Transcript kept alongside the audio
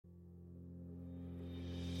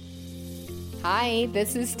Hi,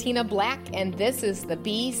 this is Tina Black, and this is the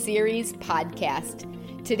B Series podcast.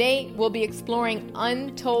 Today, we'll be exploring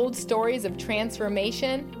untold stories of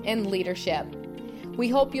transformation and leadership. We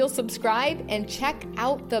hope you'll subscribe and check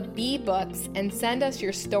out the B books and send us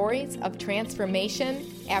your stories of transformation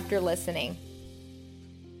after listening.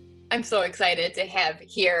 I'm so excited to have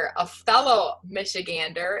here a fellow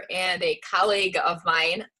Michigander and a colleague of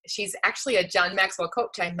mine. She's actually a John Maxwell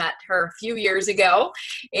coach. I met her a few years ago.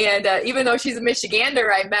 And even though she's a Michigander,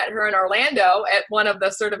 I met her in Orlando at one of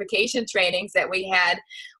the certification trainings that we had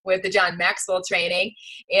with the John Maxwell training.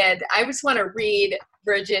 And I just want to read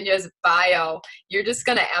Virginia's bio. You're just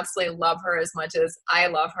going to absolutely love her as much as I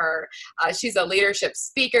love her. She's a leadership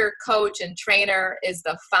speaker, coach, and trainer, is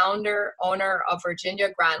the founder, owner of Virginia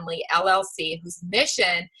Gronley, LLC, whose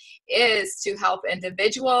mission is to help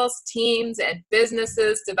individuals, teams, and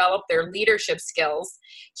businesses develop their leadership skills.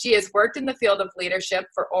 She has worked in the field of leadership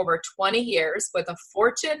for over 20 years with a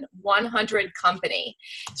Fortune 100 company.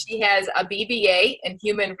 She has a BBA in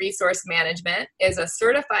Human Resource Management, is a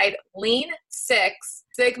certified Lean Six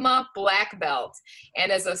Sigma Black Belt, and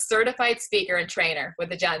is a certified speaker and trainer with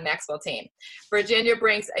the John Maxwell team. Virginia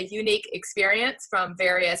brings a unique experience from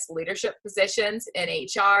various leadership positions in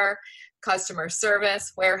HR, customer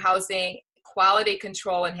service, warehousing, quality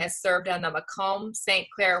control, and has served on the Macomb St.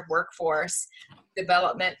 Clair Workforce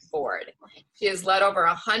Development Board. She has led over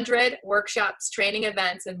 100 workshops, training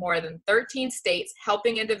events in more than 13 states,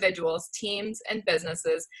 helping individuals, teams, and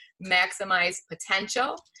businesses maximize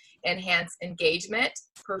potential, enhance engagement,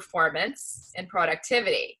 performance, and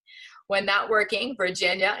productivity. When not working,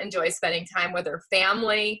 Virginia enjoys spending time with her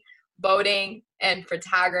family, boating, and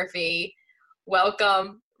photography.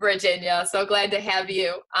 Welcome, Virginia. So glad to have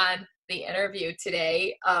you on the interview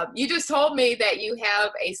today. You just told me that you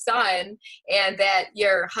have a son and that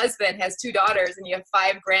your husband has 2 daughters and you have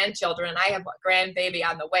 5 grandchildren, and I have a grandbaby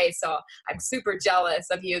on the way, so I'm super jealous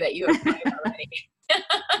of you that you have 5 already.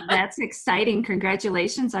 That's exciting.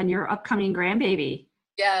 Congratulations on your upcoming grandbaby.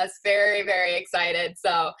 Yes, very, very excited.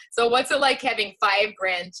 So what's it like having 5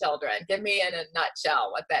 grandchildren? Give me in a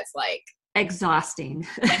nutshell what that's like. Exhausting.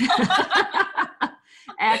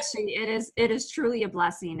 Actually, it is truly a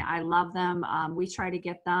blessing. I love them. We try to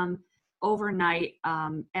get them overnight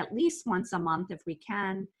at least once a month if we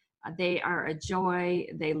can. They are a joy.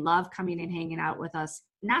 They love coming and hanging out with us.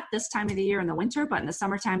 Not this time of the year in the winter, but in the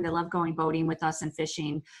summertime, they love going boating with us and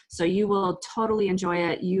fishing. So you will totally enjoy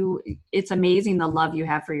it. It's amazing the love you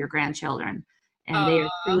have for your grandchildren. And they are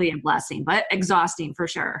truly a blessing, but exhausting for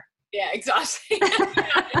sure. Yeah, exhausting.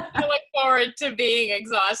 I look forward to being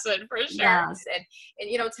exhausted for sure. Yes.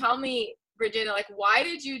 And tell me, Virginia, why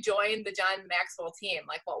did you join the John Maxwell team?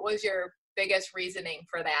 What was your biggest reasoning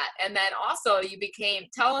for that? And then also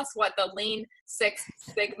tell us what the Lean Six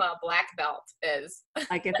Sigma Black Belt is.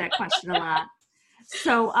 I get that question a lot.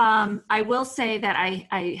 So I will say that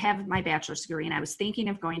I have my bachelor's degree, and I was thinking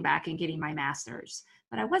of going back and getting my master's,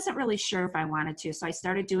 but I wasn't really sure if I wanted to. So I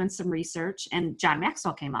started doing some research, and John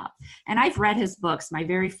Maxwell came up. And I've read his books. My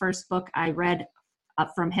very first book I read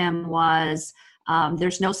from him was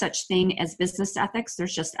There's No Such Thing as Business Ethics.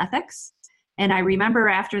 There's Just Ethics. And I remember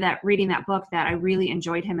after that, reading that book, that I really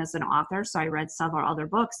enjoyed him as an author. So I read several other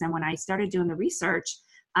books. And when I started doing the research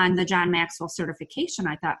on the John Maxwell certification,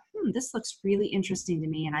 I thought, this looks really interesting to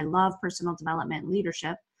me. And I love personal development and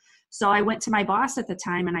leadership. So I went to my boss at the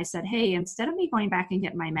time and I said, hey, instead of me going back and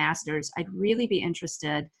getting my master's, I'd really be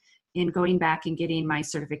interested in going back and getting my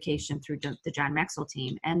certification through the John Maxwell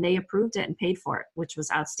team. And they approved it and paid for it, which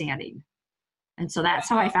was outstanding. And so that's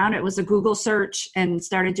how I found it. It was a Google search and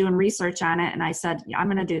started doing research on it. And I said, I'm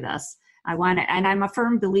going to do this. I want it. And I'm a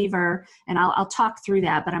firm believer, and I'll talk through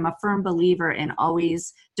that, but I'm a firm believer in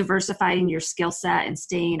always diversifying your skill set and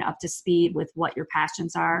staying up to speed with what your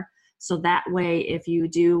passions are. So that way, if you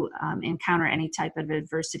do encounter any type of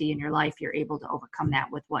adversity in your life, you're able to overcome that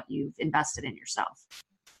with what you've invested in yourself.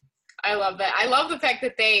 I love that. I love the fact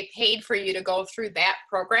that they paid for you to go through that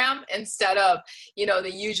program instead of,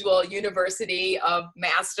 the usual university of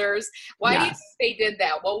masters. Why do you think they did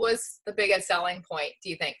that? What was the biggest selling point, do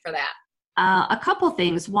you think, for that? A couple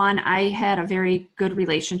things. One, I had a very good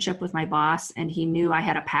relationship with my boss, and he knew I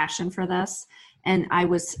had a passion for this. And I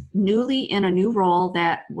was newly in a new role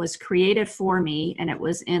that was created for me, and it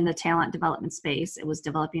was in the talent development space. It was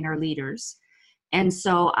developing our leaders. And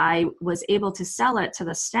so I was able to sell it to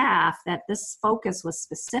the staff that this focus was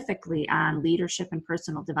specifically on leadership and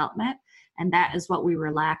personal development. And that is what we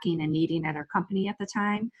were lacking and needing at our company at the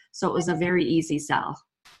time. So it was a very easy sell.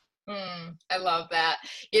 I love that.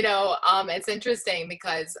 It's interesting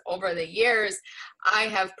because over the years, I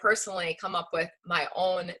have personally come up with my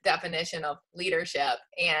own definition of leadership,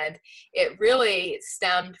 and it really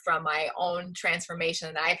stemmed from my own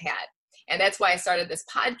transformation that I've had. And that's why I started this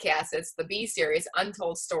podcast. It's the B series,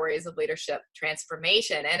 Untold Stories of Leadership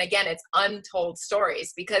Transformation. And again, it's untold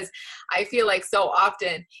stories because I feel like so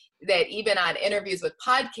often that even on interviews with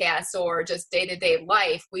podcasts or just day-to-day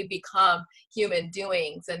life, we become human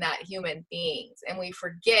doings and not human beings. And we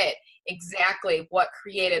forget exactly what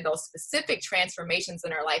created those specific transformations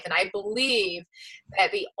in our life. And I believe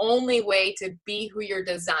that the only way to be who you're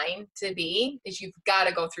designed to be is you've got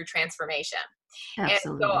to go through transformation.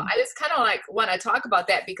 Absolutely. And so I just kind of want to talk about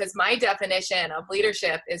that because my definition of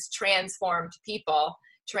leadership is transform people.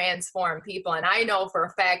 And I know for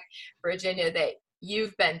a fact, Virginia, that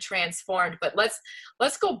you've been transformed, but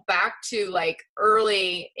let's go back to like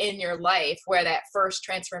early in your life where that first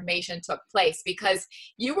transformation took place, because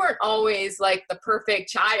you weren't always like the perfect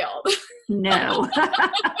child. No.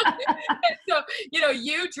 So,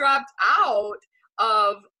 you dropped out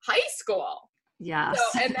of high school. Yes.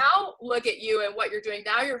 And now look at you and what you're doing.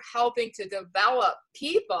 Now you're helping to develop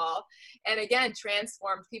people. And again,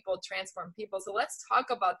 transform people. So let's talk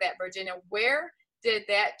about that, Virginia. Where did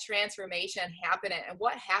that transformation happen and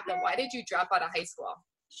what happened? Why did you drop out of high school?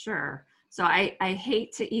 Sure. So I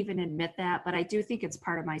hate to even admit that, but I do think it's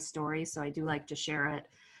part of my story. So I do like to share it.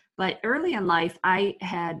 But early in life, I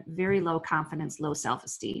had very low confidence, low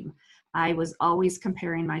self-esteem. I was always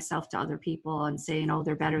comparing myself to other people and saying, oh,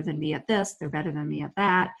 they're better than me at this, they're better than me at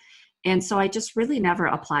that. And so I just really never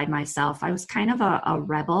applied myself. I was kind of a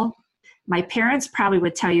rebel. My parents probably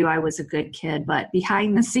would tell you I was a good kid, but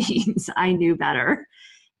behind the scenes, I knew better.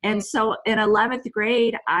 And so in 11th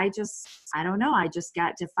grade, I just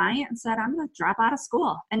got defiant and said, I'm going to drop out of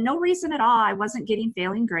school. And no reason at all. I wasn't getting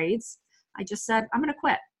failing grades. I just said, I'm going to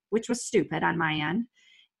quit, which was stupid on my end.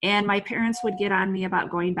 And my parents would get on me about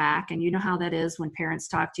going back. And you know how that is when parents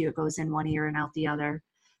talk to you, it goes in one ear and out the other.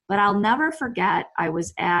 But I'll never forget, I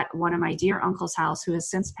was at one of my dear uncle's house who has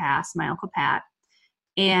since passed, my Uncle Pat.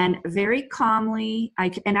 And very calmly, I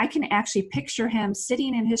can actually picture him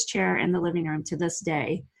sitting in his chair in the living room to this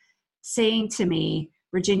day, saying to me,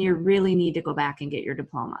 Virginia, you really need to go back and get your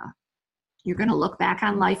diploma. You're going to look back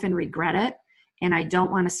on life and regret it. And I don't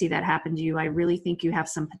want to see that happen to you. I really think you have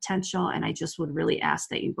some potential, and I just would really ask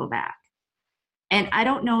that you go back. And I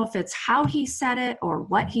don't know if it's how he said it or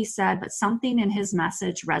what he said, but something in his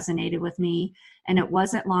message resonated with me. And it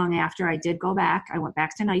wasn't long after I did go back. I went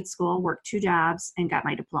back to night school, worked 2 jobs, and got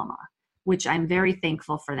my diploma, which I'm very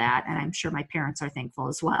thankful for that. And I'm sure my parents are thankful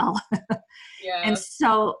as well. Yeah. And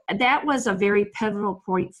so that was a very pivotal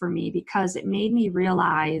point for me because it made me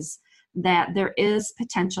realize that there is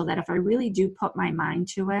potential that if I really do put my mind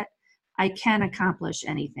to it, I can accomplish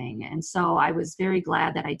anything. And so I was very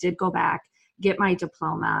glad that I did go back, get my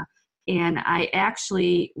diploma. And I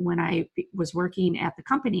actually, when I was working at the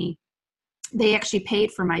company, they actually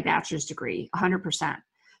paid for my bachelor's degree 100%.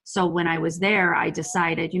 So when I was there, I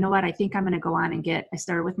decided, you know what, I think I'm going to go on and I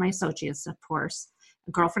started with my associates, of course.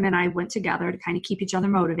 A girlfriend and I went together to kind of keep each other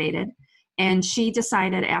motivated. And she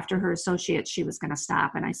decided after her associates, she was going to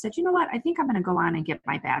stop. And I said, you know what, I think I'm going to go on and get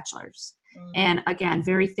my bachelor's. And again,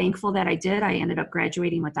 very thankful that I did. I ended up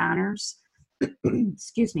graduating with honors.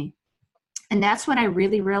 Excuse me. And that's when I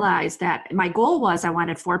really realized that my goal was I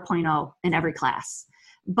wanted 4.0 in every class.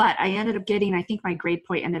 But I ended up getting, I think my grade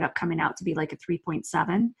point ended up coming out to be like a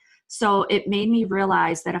 3.7. So it made me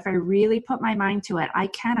realize that if I really put my mind to it, I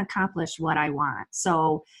can accomplish what I want.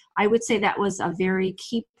 So I would say that was a very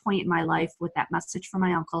key point in my life with that message from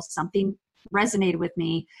my uncle. Something resonated with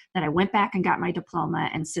me that I went back and got my diploma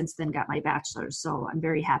and since then got my bachelor's. So I'm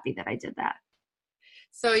very happy that I did that.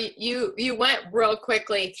 So you went real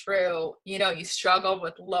quickly through, you struggled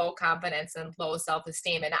with low confidence and low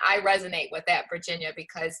self-esteem. And I resonate with that, Virginia,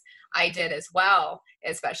 because I did as well,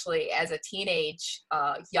 especially as a teenage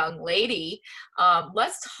young lady.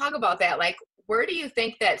 Let's talk about that. Like, where do you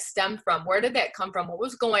think that stemmed from? Where did that come from? What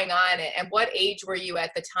was going on? And what age were you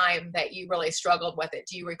at the time that you really struggled with it?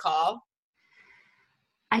 Do you recall?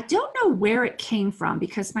 I don't know where it came from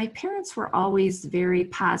because my parents were always very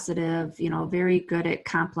positive, very good at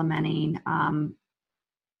complimenting.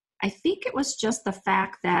 I think it was just the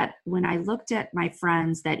fact that when I looked at my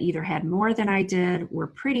friends that either had more than I did, were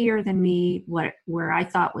prettier than me, where I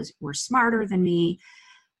thought were smarter than me,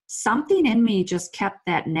 something in me just kept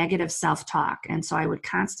that negative self-talk. And so I would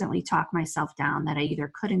constantly talk myself down that I either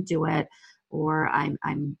couldn't do it or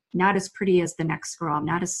I'm not as pretty as the next girl. I'm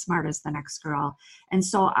not as smart as the next girl. And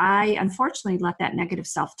so I unfortunately let that negative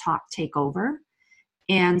self-talk take over.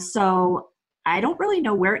 And so I don't really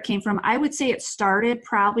know where it came from. I would say it started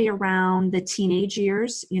probably around the teenage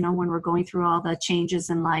years, when we're going through all the changes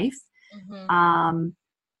in life. Mm-hmm.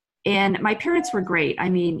 And my parents were great. I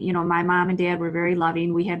mean, my mom and dad were very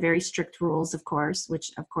loving. We had very strict rules, of course,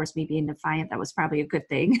 which of course, me being defiant, that was probably a good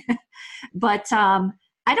thing. But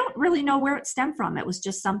I don't really know where it stemmed from. It was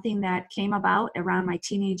just something that came about around my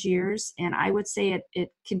teenage years. And I would say it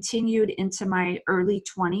continued into my early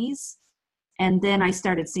 20s. And then I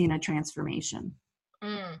started seeing a transformation.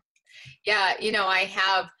 Mm. Yeah, I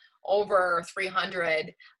have over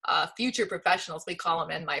 300 future professionals, we call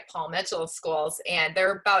them, in my Paul Mitchell schools, and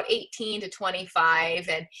they're about 18 to 25.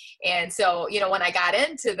 And so, when I got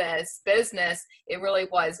into this business, it really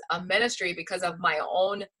was a ministry because of my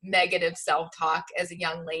own negative self-talk as a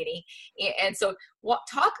young lady. And so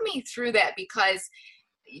talk me through that, because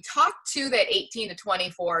you talk to that 18 to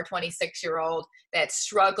 24, 26-year-old that's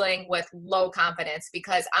struggling with low confidence,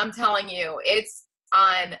 because I'm telling you, it's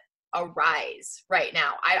on a rise right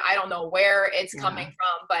now. I don't know where it's coming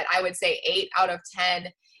from, but I would say 8 out of 10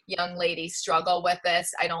 young ladies struggle with this.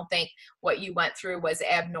 I don't think what you went through was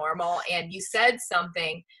abnormal. And you said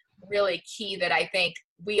something really key that I think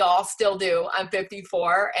we all still do. I'm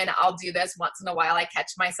 54 and I'll do this once in a while. I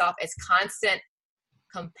catch myself as constant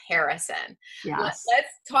comparison. Yes. Let's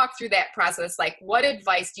talk through that process. Like, what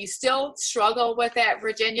advice do you still struggle with that,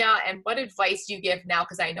 Virginia? And what advice do you give now?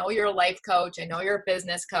 Because I know you're a life coach. I know you're a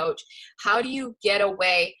business coach. How do you get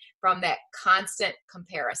away from that constant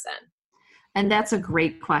comparison? And that's a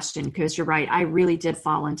great question, because you're right. I really did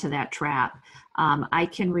fall into that trap. I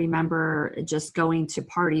can remember just going to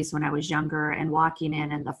parties when I was younger and walking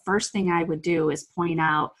in, and the first thing I would do is point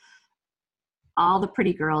out all the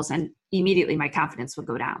pretty girls, and immediately my confidence would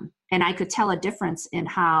go down. And I could tell a difference in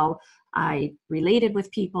how I related with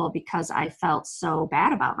people because I felt so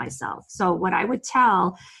bad about myself. So what I would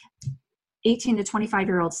tell 18 to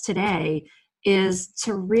 25-year-olds today is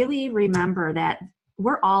to really remember that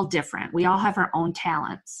we're all different. We all have our own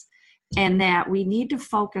talents, and that we need to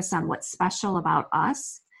focus on what's special about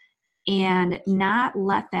us and not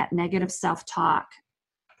let that negative self-talk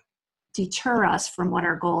deter us from what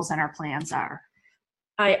our goals and our plans are.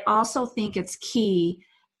 I also think it's key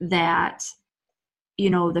that,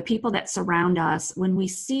 the people that surround us, when we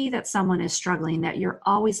see that someone is struggling, that you're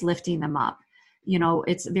always lifting them up.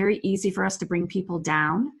 It's very easy for us to bring people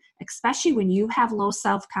down, especially when you have low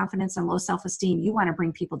self-confidence and low self-esteem. You want to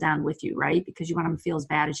bring people down with you, right? Because you want them to feel as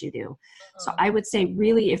bad as you do. So I would say,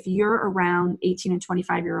 really, if you're around 18 and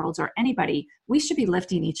 25-year-olds or anybody, we should be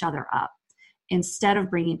lifting each other up instead of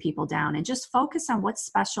bringing people down, and just focus on what's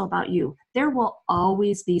special about you. There will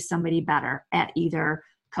always be somebody better at either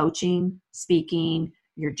coaching, speaking,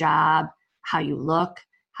 your job, how you look,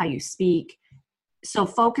 how you speak. So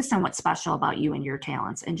focus on what's special about you and your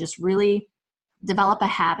talents, and just really develop a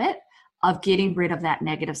habit of getting rid of that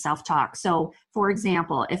negative self-talk. So for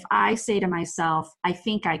example, if I say to myself, I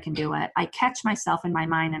think I can do it, I catch myself in my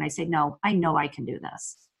mind and I say, no, I know I can do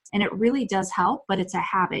this. And it really does help, but it's a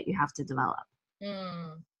habit you have to develop.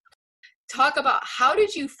 Talk about, how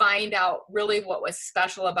did you find out really what was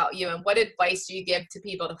special about you, and what advice do you give to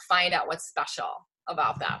people to find out what's special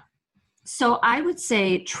about them? So I would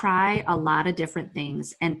say try a lot of different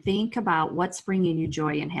things and think about what's bringing you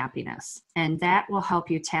joy and happiness. And that will help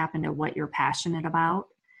you tap into what you're passionate about.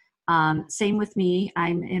 Same with me.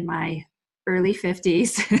 I'm in my early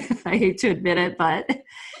 50s. I hate to admit it,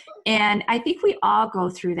 and I think we all go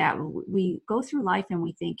through that. We go through life and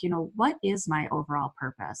we think, what is my overall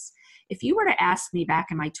purpose? If you were to ask me back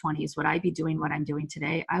in my 20s, would I be doing what I'm doing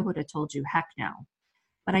today? I would have told you, heck no.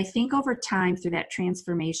 But I think over time, through that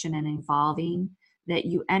transformation and evolving, that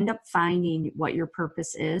you end up finding what your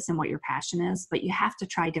purpose is and what your passion is, but you have to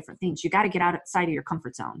try different things. You got to get outside of your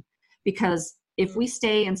comfort zone, because if we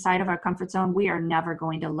stay inside of our comfort zone, we are never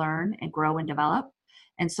going to learn and grow and develop.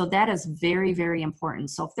 And so that is very, very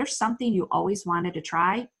important. So if there's something you always wanted to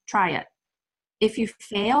try it. If you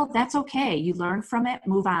fail, that's okay. You learn from it,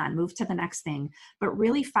 move on, move to the next thing. But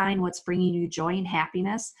really find what's bringing you joy and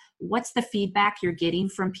happiness. What's the feedback you're getting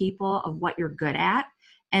from people of what you're good at?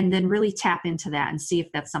 And then really tap into that and see if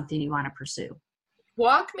that's something you want to pursue.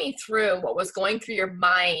 Walk me through what was going through your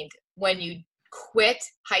mind when you quit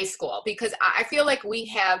high school, because I feel like we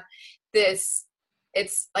have this,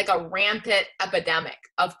 it's like a rampant epidemic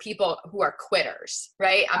of people who are quitters,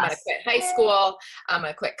 right? I'm going to quit high school. I'm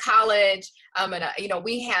going to quit college.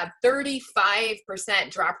 We have 35%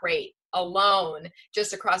 drop rate alone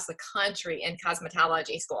just across the country in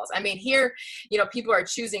cosmetology schools. I mean, here, people are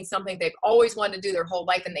choosing something they've always wanted to do their whole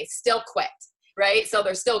life and they still quit, right? So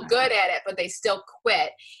they're still good at it, but they still quit.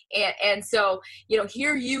 And so,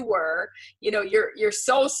 here you were, you're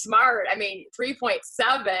so smart. I mean, 3.7,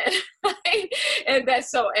 right? And that's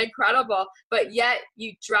so incredible. But yet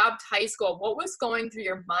you dropped high school. What was going through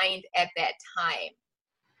your mind at that time?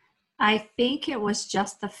 I think it was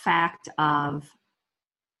just the fact of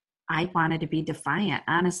I wanted to be defiant.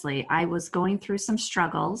 Honestly, I was going through some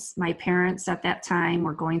struggles. My parents at that time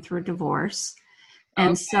were going through a divorce.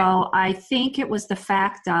 And so I think it was the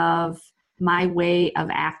fact of my way of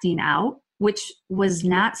acting out, which was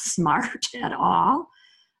not smart at all.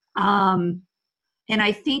 And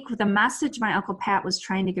I think the message my Uncle Pat was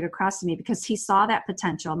trying to get across to me, because he saw that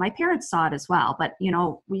potential. My parents saw it as well, but we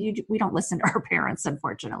don't listen to our parents,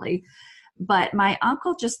 unfortunately. But my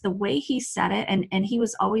uncle, just the way he said it, and he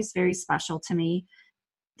was always very special to me,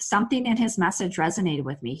 something in his message resonated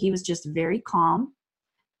with me. He was just very calm,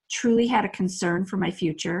 truly had a concern for my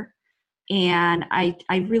future. And I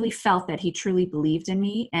really felt that he truly believed in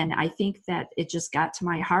me. And I think that it just got to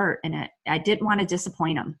my heart, and I didn't want to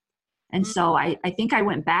disappoint him. And so I think I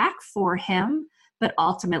went back for him, but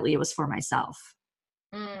ultimately it was for myself.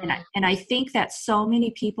 And I think that so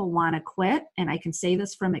many people want to quit, and I can say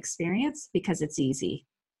this from experience, because it's easy.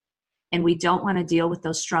 And we don't want to deal with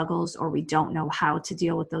those struggles, or we don't know how to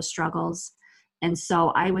deal with those struggles. And so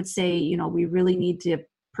I would say, we really need to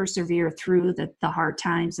persevere through the hard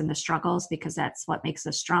times and the struggles, because that's what makes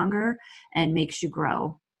us stronger and makes you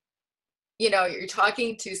grow. You're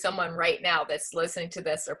talking to someone right now that's listening to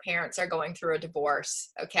this. Their parents are going through a divorce.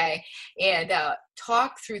 Okay. And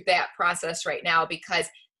talk through that process right now, because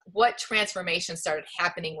what transformation started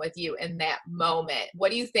happening with you in that moment? What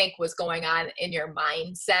do you think was going on in your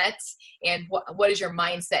mindset? And what is your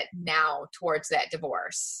mindset now towards that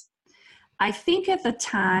divorce? I think at the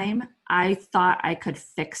time I thought I could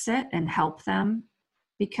fix it and help them,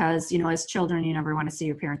 because, as children, you never want to see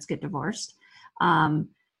your parents get divorced.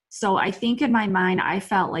 So I think in my mind, I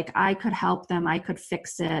felt like I could help them. I could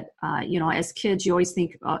fix it. As kids, you always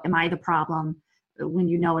think, oh, am I the problem? When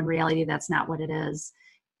in reality, that's not what it is.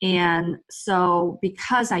 And so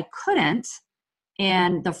because I couldn't,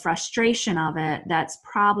 and the frustration of it, that's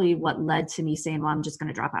probably what led to me saying, well, I'm just going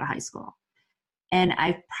to drop out of high school. And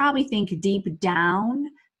I probably think deep down,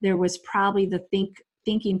 there was probably the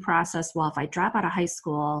thinking process, well, if I drop out of high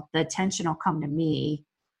school, the attention will come to me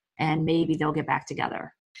and maybe they'll get back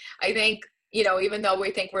together. I think, even though we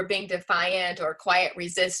think we're being defiant or quiet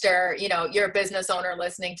resistor, you're a business owner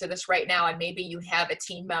listening to this right now, and maybe you have a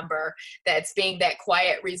team member that's being that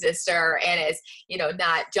quiet resistor and is,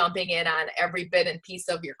 not jumping in on every bit and piece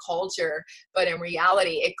of your culture. But in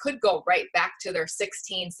reality, it could go right back to their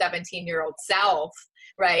 16, 17-year-old self.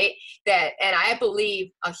 Right. And I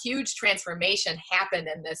believe a huge transformation happened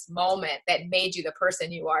in this moment that made you the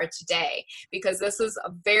person you are today, because this is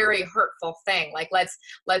a very hurtful thing. Like,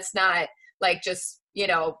 let's not just,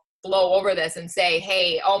 blow over this and say,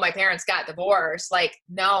 hey, oh, my parents got divorced. Like,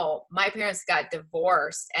 no, my parents got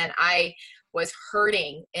divorced and I was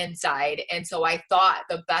hurting inside. And so I thought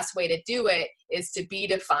the best way to do it is to be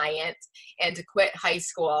defiant and to quit high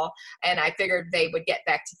school. And I figured they would get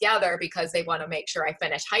back together because they want to make sure I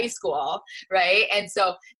finish high school. Right. And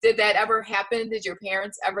so did that ever happen? Did your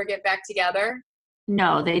parents ever get back together?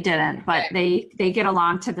 No, they didn't, but they get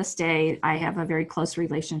along to this day. I have a very close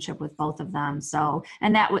relationship with both of them. So,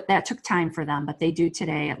 and that took time for them, but they do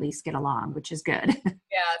today at least get along, which is good.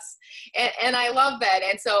 Yes. And I love that.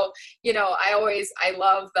 And so, I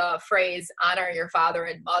love the phrase, honor your father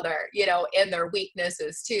and mother, in their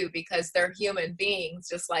weaknesses too, because they're human beings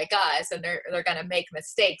just like us, and they're going to make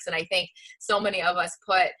mistakes. And I think so many of us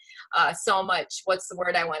put so much, what's the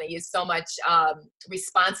word I want to use? So much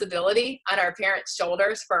responsibility on our parents'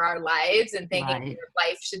 shoulders for our lives, and thinking your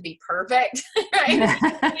life should be perfect. Right.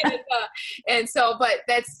 and so, but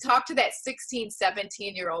that's talk to that 16,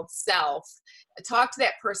 17-year-old self. Talk to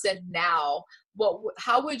that person now.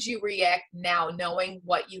 How would you react now, knowing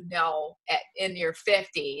what you know in your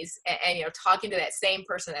 50s, and talking to that same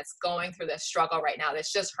person that's going through this struggle right now,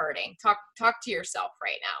 that's just hurting? Talk to yourself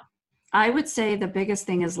right now. I would say the biggest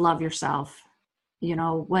thing is love yourself.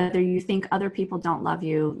 Whether you think other people don't love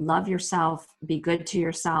you, love yourself, be good to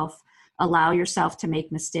yourself, allow yourself to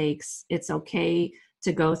make mistakes. It's okay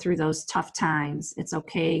to go through those tough times. It's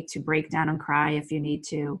okay to break down and cry if you need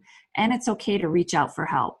to. And it's okay to reach out for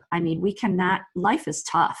help. I mean, life is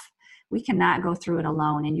tough. We cannot go through it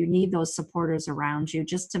alone, and you need those supporters around you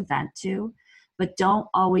just to vent to. But don't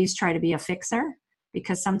always try to be a fixer,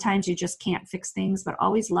 because sometimes you just can't fix things, but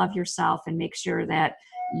always love yourself and make sure that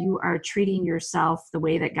you are treating yourself the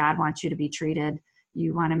way that God wants you to be treated.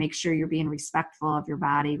 You want to make sure you're being respectful of your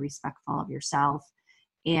body, respectful of yourself.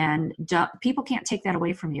 And people can't take that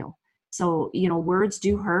away from you. So, words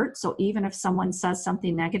do hurt. So even if someone says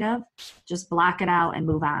something negative, just block it out and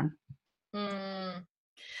move on.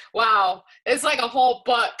 Wow. It's like a whole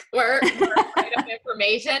book where right of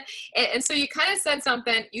information. And so you kind of said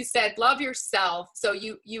something, you said, love yourself. So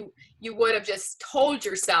you would have just told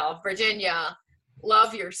yourself, Virginia,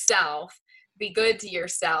 love yourself, be good to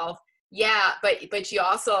yourself. Yeah. But you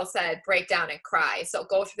also said break down and cry. So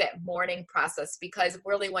go through that mourning process, because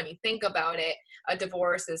really when you think about it, a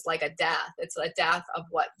divorce is like a death. It's a death of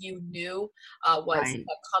what you knew was Right.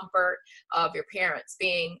 the comfort of your parents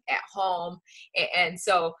being at home. And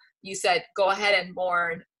so you said, go ahead and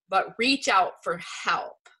mourn, but reach out for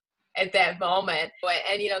help at that moment.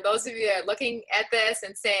 And, those of you that are looking at this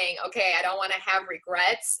and saying, okay, I don't want to have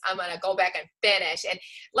regrets, I'm going to go back and finish. And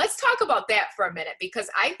let's talk about that for a minute, because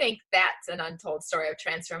I think that's an untold story of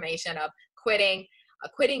transformation, of quitting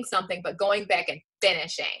something, but going back and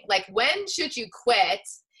finishing. Like, when should you quit?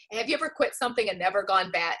 Have you ever quit something and never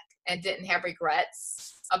gone back and didn't have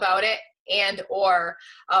regrets about it? And, or,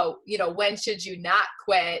 when should you not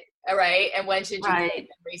quit? Right. And when should you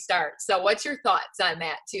restart? So what's your thoughts on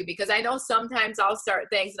that too? Because I know sometimes I'll start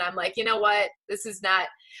things and I'm like, you know what, this is not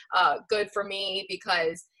good for me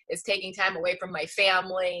because it's taking time away from my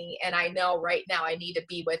family. And I know right now I need to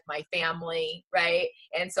be with my family. Right.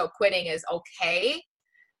 And so quitting is okay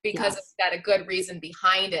because it's got a good reason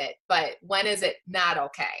behind it. But when is it not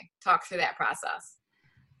okay? Talk through that process.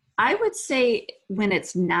 I would say when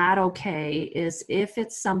it's not okay is if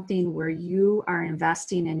it's something where you are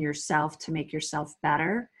investing in yourself to make yourself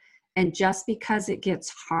better, and just because it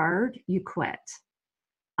gets hard, you quit.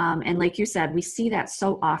 And like you said, we see that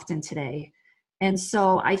so often today. And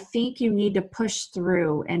so I think you need to push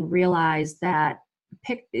through and realize that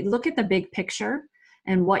look at the big picture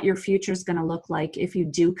and what your future is going to look like if you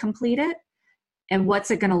do complete it, and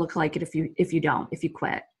what's it going to look like if you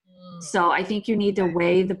quit. So I think you need to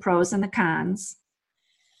weigh the pros and the cons.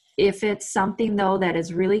 If it's something though that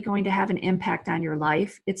is really going to have an impact on your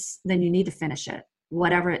life, then you need to finish it,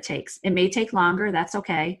 whatever it takes. It may take longer, that's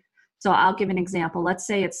okay. So I'll give an example. Let's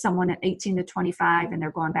say it's someone at 18 to 25 and they're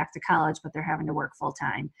going back to college, but they're having to work full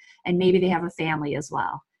time. And maybe they have a family as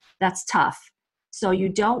well. That's tough. So you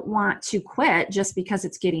don't want to quit just because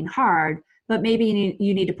it's getting hard, but maybe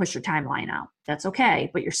you need to push your timeline out. That's okay,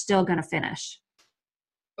 but you're still going to finish.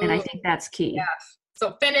 And I think that's key. Yeah.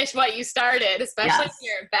 So finish what you started, especially if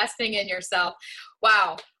you're investing in yourself.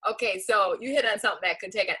 Wow. Okay. So you hit on something that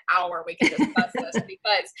could take an hour. We can discuss this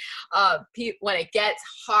because when it gets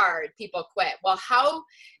hard, people quit. Well, how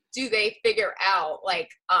do they figure out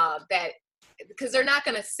that? Because they're not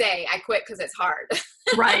going to say, I quit because it's hard.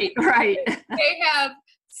 Right. They have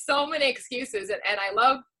so many excuses. And I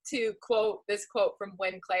love to quote this quote from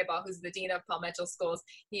Wynn Claybaugh, who's the dean of Paul Mitchell Schools.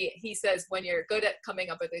 He says, when you're good at coming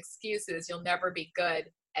up with excuses, you'll never be good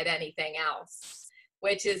at anything else.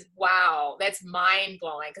 Which is, wow, that's mind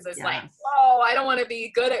blowing, because it's like, whoa, I don't want to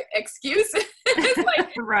be good at excuses. It's like,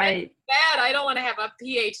 right. Bad. I don't want to have a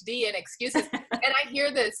PhD in excuses. And I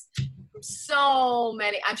hear this from so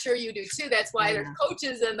many, I'm sure you do too. That's why there's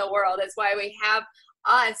coaches in the world. That's why we have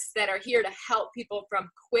us that are here to help people from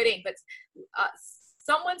quitting. But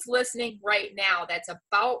someone's listening right now that's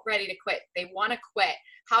about ready to quit. They want to quit.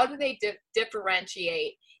 How do they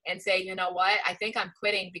differentiate and say, you know what, I think I'm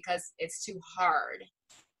quitting because it's too hard?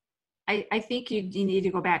 I think you need to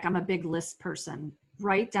go back. I'm a big list person.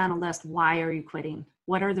 Write down a list. Why are you quitting?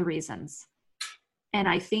 What are the reasons? And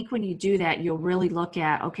I think when you do that, you'll really look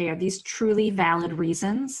at, okay, are these truly valid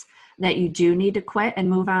reasons that you do need to quit and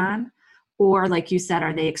move on? Or like you said,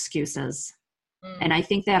 are they excuses? And I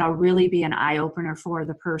think that'll really be an eye-opener for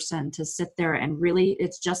the person to sit there and really,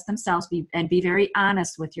 it's just themselves, be very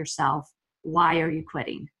honest with yourself. Why are you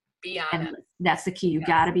quitting? Be honest. And that's the key. You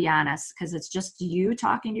got to be honest, because it's just you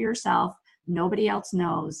talking to yourself. Nobody else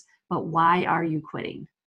knows. But why are you quitting?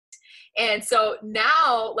 And so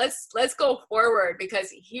now let's go forward, because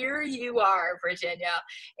here you are, Virginia.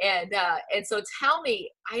 And so tell me,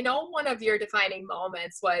 I know one of your defining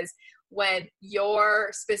moments was when your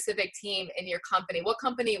specific team in your company, what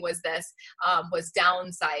company was this, was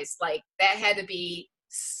downsized. Like, that had to be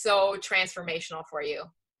so transformational for you.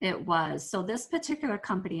 It was. So this particular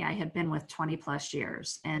company I had been with 20 plus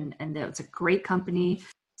years, and it's a great company,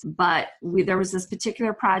 but there was this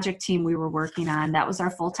particular project team we were working on. That was our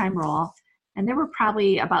full-time role. And there were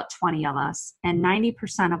probably about 20 of us, and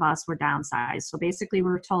 90% of us were downsized. So basically we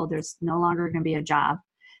were told there's no longer going to be a job,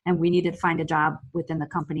 and we needed to find a job within the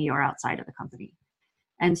company or outside of the company.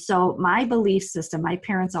 And so my belief system, my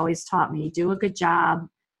parents always taught me, do a good job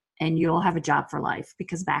and you'll have a job for life,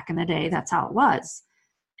 because back in the day, that's how it was.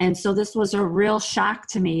 And so this was a real shock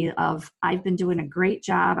to me of, I've been doing a great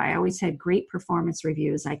job. I always had great performance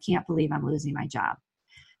reviews. I can't believe I'm losing my job.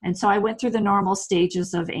 And so I went through the normal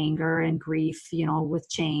stages of anger and grief, with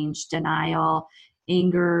change, denial,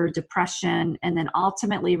 anger, depression, and then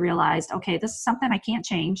ultimately realized, okay, this is something I can't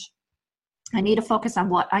change. I need to focus on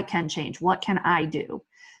what I can change. What can I do?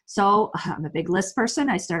 So I'm a big list person.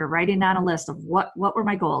 I started writing down a list of what were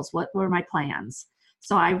my goals? What were my plans?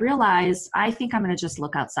 So I realized, I think I'm going to just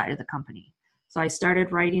look outside of the company. So I started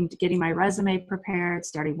getting my resume prepared,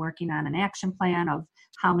 started working on an action plan of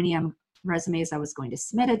how many resumes I was going to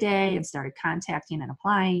submit a day, and started contacting and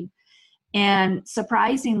applying. And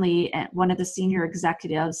surprisingly, one of the senior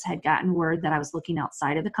executives had gotten word that I was looking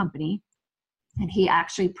outside of the company. And he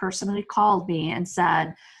actually personally called me and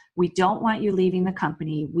said, we don't want you leaving the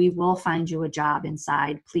company. We will find you a job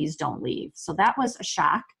inside. Please don't leave. So that was a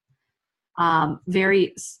shock. A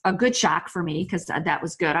good shock for me, because that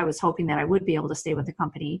was good. I was hoping that I would be able to stay with the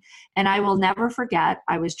company. And I will never forget,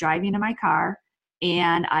 I was driving in my car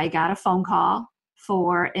and I got a phone call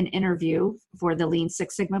for an interview for the Lean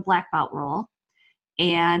Six Sigma Black Belt role.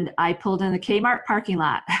 And I pulled in the Kmart parking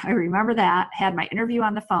lot. I remember that, had my interview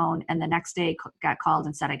on the phone, and the next day got called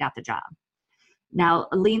and said I got the job. Now,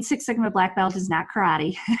 Lean Six Sigma Black Belt is not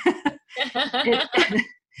karate.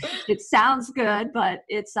 It sounds good, but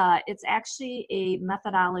it's actually a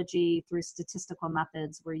methodology through statistical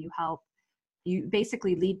methods where you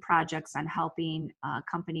basically lead projects on helping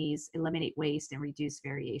companies eliminate waste and reduce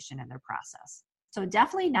variation in their process. So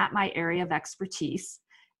definitely not my area of expertise,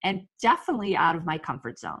 and definitely out of my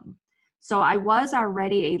comfort zone. So I was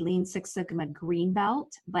already a Lean Six Sigma green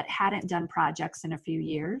belt, but hadn't done projects in a few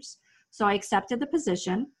years. So I accepted the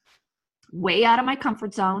position, way out of my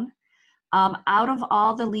comfort zone. Out of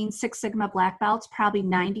all the Lean Six Sigma black belts, probably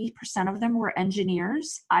 90% of them were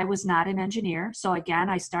engineers. I was not an engineer. So again,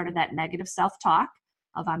 I started that negative self-talk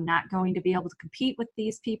of, I'm not going to be able to compete with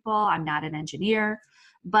these people. I'm not an engineer.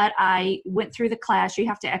 But I went through the class. You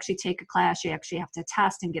have to actually take a class. You actually have to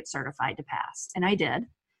test and get certified to pass. And I did.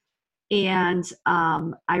 And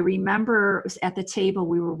I remember at the table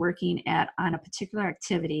we were working on a particular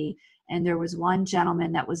activity, and there was one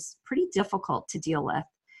gentleman that was pretty difficult to deal with.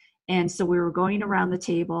 And so we were going around the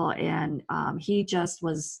table, and he just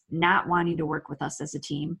was not wanting to work with us as a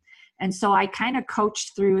team. And so I kind of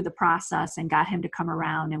coached through the process and got him to come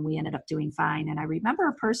around, and we ended up doing fine. And I remember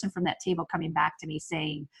a person from that table coming back to me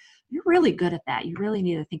saying, you're really good at that. You really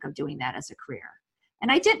need to think of doing that as a career.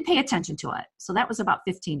 And I didn't pay attention to it. So that was about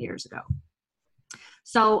 15 years ago.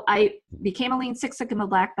 So I became a Lean Six Sigma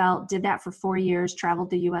black belt, did that for 4 years, traveled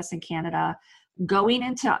the US and Canada, going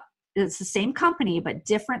into, it's the same company, but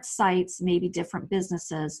different sites, maybe different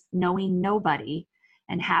businesses, knowing nobody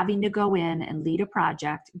and having to go in and lead a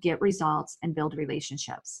project, get results, and build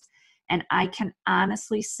relationships. And I can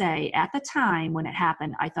honestly say at the time when it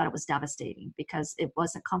happened, I thought it was devastating because it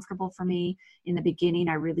wasn't comfortable for me. In the beginning,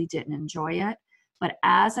 I really didn't enjoy it. But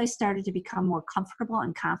as I started to become more comfortable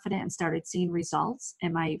and confident and started seeing results,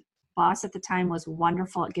 and my boss at the time was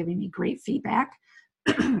wonderful at giving me great feedback,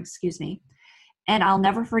 excuse me. And I'll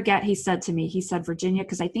never forget, he said to me, he said, Virginia,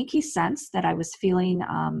 because I think he sensed that I was feeling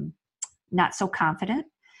not so confident.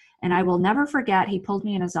 And I will never forget, he pulled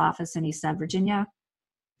me in his office and he said, Virginia,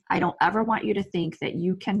 I don't ever want you to think that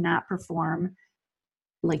you cannot perform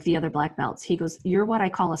like the other black belts. He goes, you're what I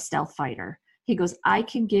call a stealth fighter. He goes, I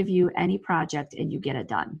can give you any project and you get it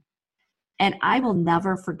done. And I will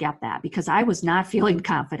never forget that because I was not feeling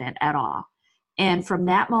confident at all. And from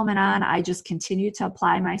that moment on, I just continued to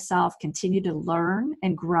apply myself, continued to learn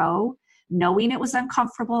and grow, knowing it was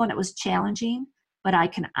uncomfortable and it was challenging. But I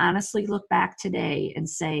can honestly look back today and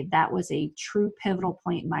say that was a true pivotal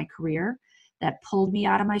point in my career that pulled me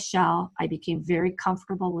out of my shell. I became very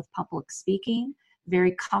comfortable with public speaking,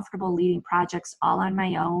 very comfortable leading projects all on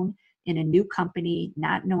my own in a new company,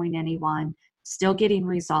 not knowing anyone, still getting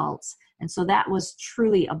results. And so that was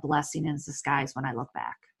truly a blessing in disguise when I look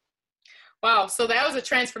back. Wow. So that was a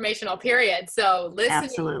transformational period. So listening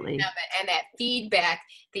Absolutely. to him and that feedback,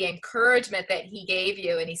 the encouragement that he gave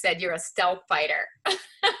you, and he said, you're a stealth fighter.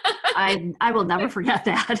 I will never forget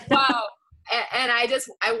that. Wow. And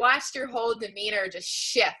I watched your whole demeanor just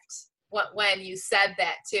shift when you said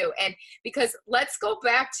that too. And because let's go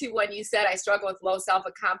back to when you said I struggle with low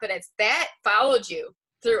self-confidence, that followed you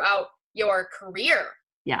throughout your career.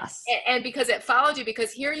 Yes. And because it followed you,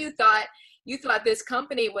 because here you thought this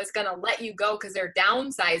company was going to let you go because they're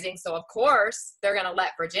downsizing. So of course they're going to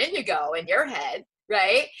let Virginia go in your head,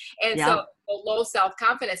 right? And Yeah. so the low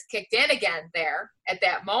self-confidence kicked in again there at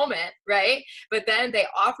that moment, right? But then they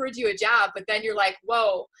offered you a job, but then you're like,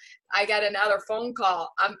 whoa, I got another phone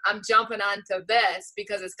call. I'm jumping onto this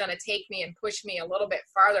because it's going to take me and push me a little bit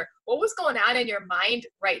farther. What was going on in your mind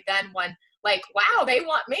right then when, like, wow, they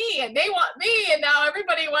want me and they want me and now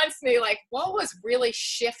everybody wants me? Like, what was really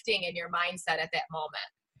shifting in your mindset at that moment?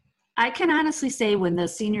 I can honestly say when the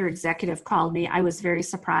senior executive called me, I was very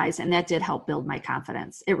surprised, and that did help build my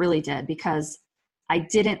confidence. It really did, because I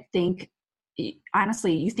didn't think,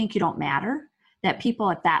 honestly, you think you don't matter, that people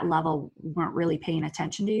at that level weren't really paying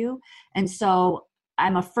attention to you. And so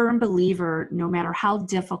I'm a firm believer, no matter how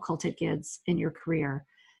difficult it gets in your career,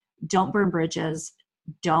 don't burn bridges,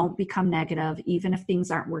 don't become negative, even if things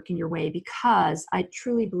aren't working your way, because I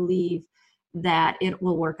truly believe that it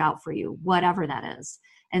will work out for you, whatever that is.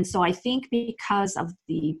 And so I think because of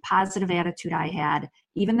the positive attitude I had,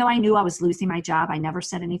 even though I knew I was losing my job, I never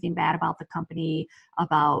said anything bad about the company,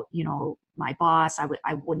 about, my boss. I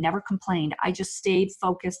would never complain. I just stayed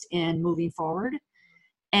focused in moving forward.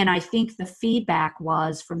 And I think the feedback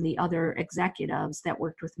was from the other executives that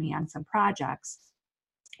worked with me on some projects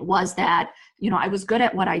was that, I was good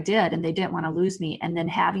at what I did and they didn't want to lose me. And then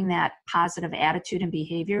having that positive attitude and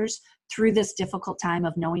behaviors through this difficult time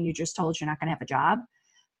of knowing you just told you're not going to have a job,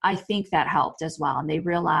 I think that helped as well. And they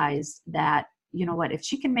realized that, you know what, if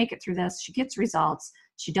she can make it through this, she gets results,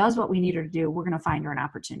 she does what we need her to do, we're going to find her an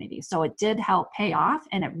opportunity. So it did help pay off,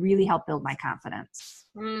 and it really helped build my confidence.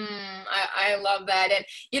 I love that. And,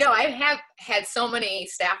 I have had so many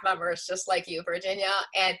staff members just like you, Virginia,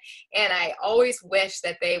 and I always wish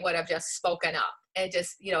that they would have just spoken up and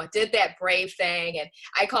just, did that brave thing. And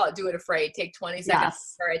I call it do it afraid. Take 20 seconds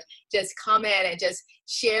of courage. Just come in and just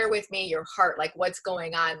share with me your heart, like what's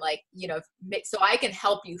going on, like, so I can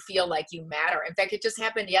help you feel like you matter. In fact, it just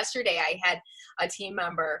happened yesterday. I had a team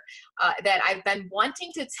member that I've been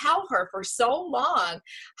wanting to tell her for so long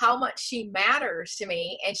how much she matters to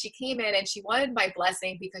me. And she came in and she wanted my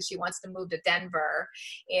blessing because she wants to move to Denver.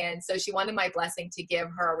 And so she wanted my blessing to give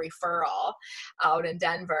her a referral out in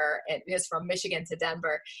Denver, and it's from Michigan to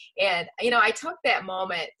Denver. And, I took that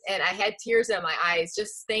moment and I had tears in my eyes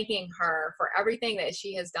just thanking her for everything that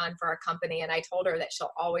she has done for our company. And I told her that she'll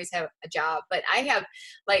always have a job. But I have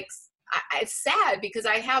it's sad because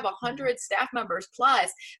I have 100 staff members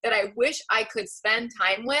plus that I wish I could spend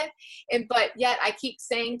time with. But yet I keep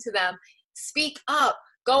saying to them, speak up.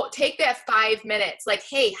 Go take that 5 minutes. Like,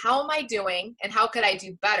 hey, how am I doing? And how could I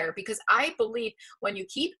do better? Because I believe when you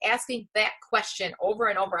keep asking that question over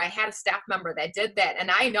and over, I had a staff member that did that.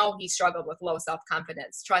 And I know he struggled with low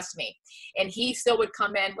self-confidence, trust me. And he still would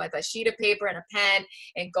come in with a sheet of paper and a pen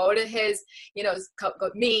and go to his,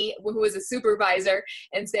 me, who was a supervisor,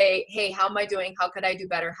 and say, hey, how am I doing? How could I do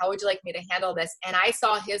better? How would you like me to handle this? And I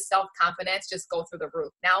saw his self-confidence just go through the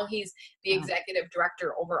roof. Now he's the executive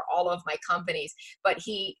director over all of my companies. But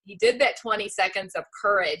he did that 20 seconds of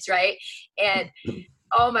courage, right? And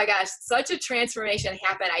oh my gosh, such a transformation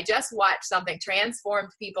happened. I just watched something, transform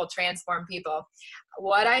people.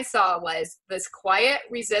 What I saw was this quiet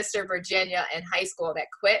resistor, Virginia, in high school that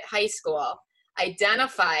quit high school,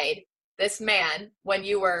 identified this man when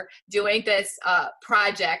you were doing this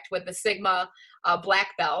project with the Sigma black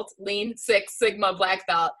belt, Lean Six Sigma black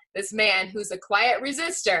belt, this man who's a quiet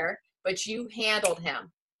resistor, but you handled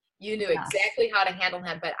him. You knew exactly how to handle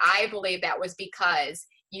him. But I believe that was because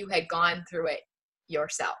you had gone through it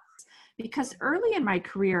yourself. Because early in my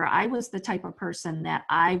career, I was the type of person that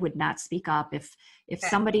I would not speak up. If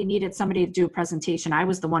somebody needed somebody to do a presentation, I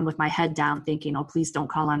was the one with my head down thinking, oh, please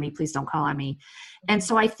don't call on me. Please don't call on me. And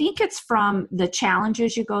so I think it's from the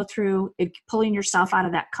challenges you go through, pulling yourself out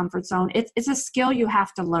of that comfort zone. It's a skill you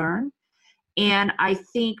have to learn. And I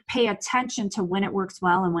think pay attention to when it works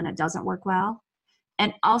well and when it doesn't work well.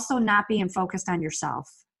 And also not being focused on yourself.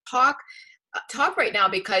 Talk right now,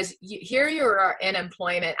 because here you are in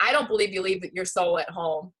employment. I don't believe you leave your soul at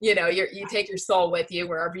home. You take your soul with you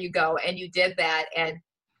wherever you go, and you did that, and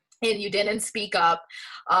you didn't speak up.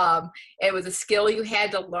 It was a skill you had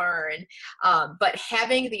to learn. But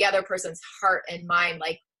having the other person's heart and mind,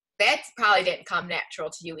 like, that probably didn't come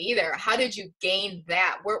natural to you either. How did you gain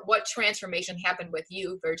that? What transformation happened with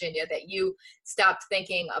you, Virginia, that you stopped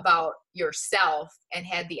thinking about yourself and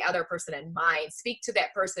had the other person in mind? Speak to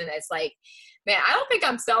that person as like, man, I don't think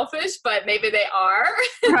I'm selfish, but maybe they are.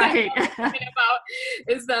 Right. Talking about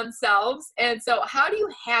is themselves. And so how do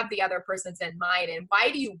you have the other person's in mind, and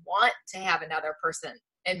why do you want to have another person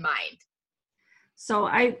in mind? So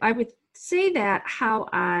I would say that how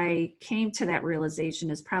I came to that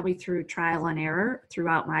realization is probably through trial and error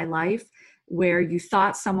throughout my life. where you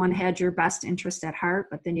thought someone had your best interest at heart,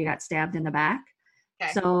 but then you got stabbed in the back.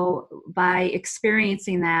 Okay. So by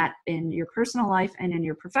experiencing that in your personal life and in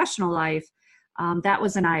your professional life, that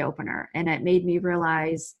was an eye-opener. And it made me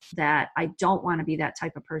realize that I don't want to be that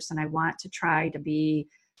type of person. I want to try to be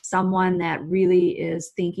someone that really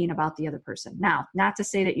is thinking about the other person. Now, not to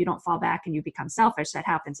say that you don't fall back and you become selfish. That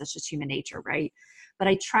happens. It's just human nature, right? But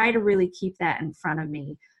I try to really keep that in front of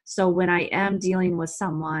me. So when I am dealing with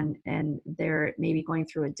someone and they're maybe going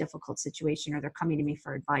through a difficult situation, or they're coming to me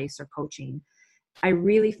for advice or coaching, I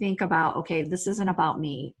really think about, okay, this isn't about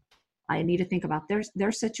me. I need to think about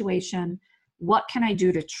their situation. What can I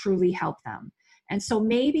do to truly help them? And so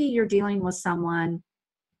maybe you're dealing with someone,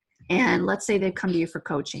 and let's say they've come to you for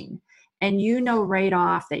coaching, and you know right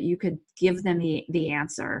off that you could give them the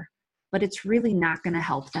answer, but it's really not going to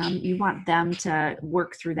help them. You want them to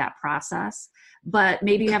work through that process. But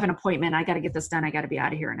maybe you have an appointment. I got to get this done. I got to be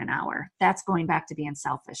out of here in an hour. That's going back to being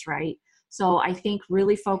selfish, right? So I think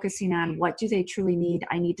really focusing on what do they truly need.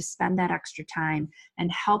 I need to spend that extra time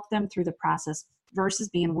and help them through the process versus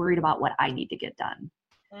being worried about what I need to get done.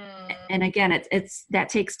 And again, it's that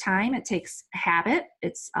takes time. It takes habit.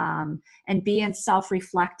 It's and being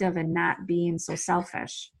self-reflective and not being so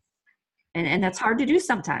selfish. And that's hard to do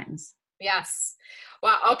sometimes. Yes.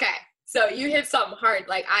 Well, okay. So you hit something hard.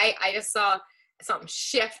 Like I just saw something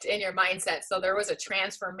shift in your mindset. So there was a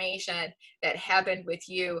transformation that happened with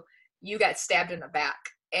you. You got stabbed in the back,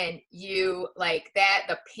 and you like that,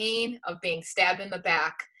 the pain of being stabbed in the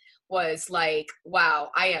back was like, wow,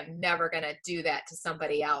 I am never going to do that to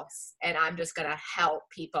somebody else. And I'm just going to help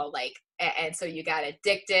people. Like, and so you got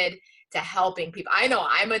addicted to helping people. I know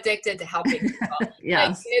I'm addicted to helping people. Yes.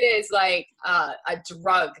 Like, it is like a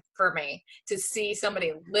drug for me to see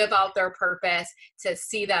somebody live out their purpose, to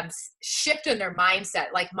see them shift in their mindset.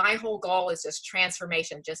 Like, my whole goal is just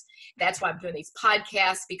transformation. Just that's why I'm doing these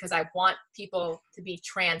podcasts, because I want people to be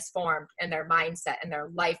transformed in their mindset, and their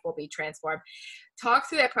life will be transformed. Talk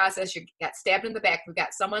through that process. You got stabbed in the back. We've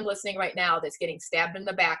got someone listening right now that's getting stabbed in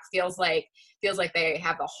the back, feels like they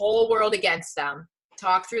have the whole world against them.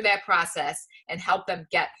 Talk through that process and help them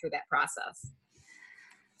get through that process.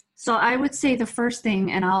 So I would say the first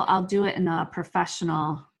thing, and I'll do it in a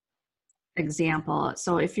professional example.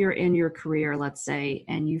 So if you're in your career, let's say,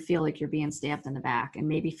 and you feel like you're being stabbed in the back, and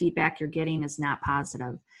maybe feedback you're getting is not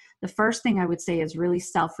positive, the first thing I would say is really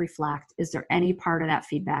self-reflect. Is there any part of that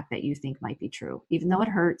feedback that you think might be true? Even though it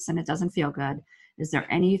hurts and it doesn't feel good, is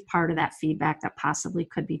there any part of that feedback that possibly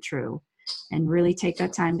could be true? And really take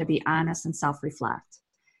that time to be honest and self-reflect.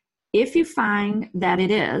 If you find that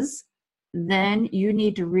it is, then you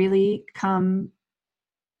need to really come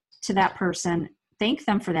to that person, thank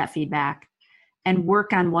them for that feedback, and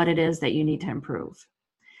work on what it is that you need to improve.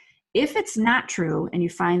 If it's not true and you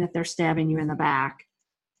find that they're stabbing you in the back,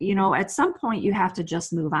 at some point you have to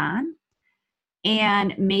just move on,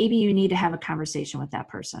 and maybe you need to have a conversation with that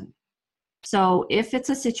person. So if it's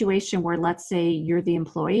a situation where, let's say, you're the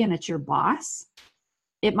employee and it's your boss,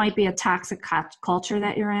 it might be a toxic culture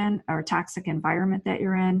that you're in, or a toxic environment that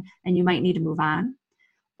you're in, and you might need to move on.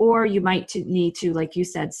 Or you might need to, like you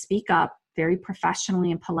said, speak up very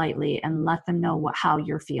professionally and politely and let them know how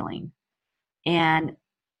you're feeling. And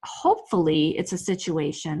hopefully it's a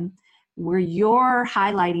situation where you're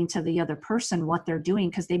highlighting to the other person what they're doing,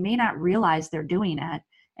 because they may not realize they're doing it,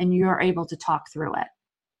 and you're able to talk through it.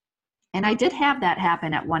 And I did have that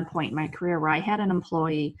happen at one point in my career, where I had an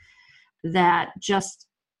employee that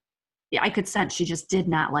I could sense she just did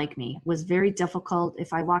not like me. It was very difficult.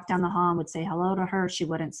 If I walked down the hall and would say hello to her, she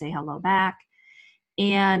wouldn't say hello back.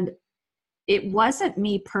 And it wasn't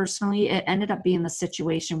me personally. It ended up being the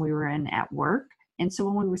situation we were in at work. And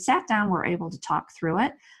so when we sat down, we were able to talk through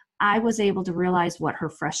it. I was able to realize what her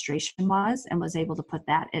frustration was and was able to put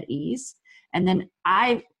that at ease. And then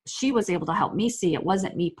she was able to help me see it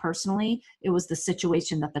wasn't me personally. It was the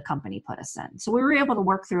situation that the company put us in. So we were able to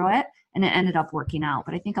work through it, and it ended up working out.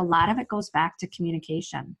 But I think a lot of it goes back to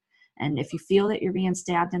communication. And if you feel that you're being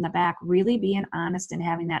stabbed in the back, really being honest and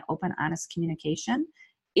having that open, honest communication,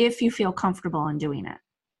 if you feel comfortable in doing it.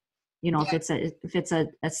 If it's a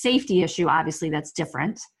safety issue, obviously that's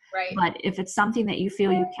different. Right. But if it's something that you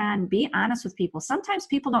feel you can, be honest with people. Sometimes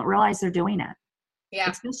people don't realize they're doing it. Yeah.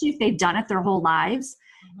 Especially if they've done it their whole lives.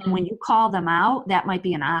 Mm-hmm. And when you call them out, that might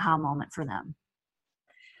be an aha moment for them.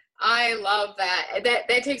 I love that.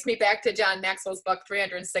 That takes me back to John Maxwell's book,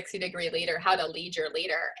 360-Degree Leader, How to Lead Your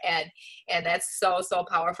Leader. And that's so, so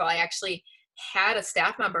powerful. I actually had a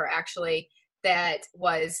staff member that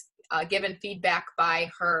was given feedback by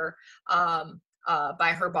her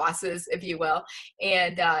bosses, if you will.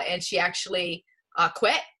 And she actually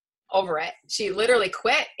quit over it. She literally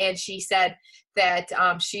quit, and she said that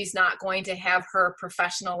she's not going to have her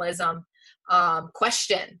professionalism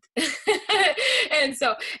questioned.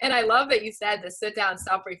 And I love that you said to sit down,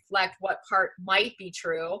 self-reflect what part might be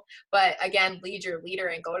true, but again, lead your leader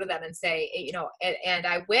and go to them and say, and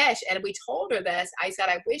I wish, and we told her this, I said,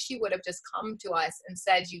 I wish you would have just come to us and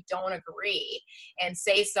said you don't agree, and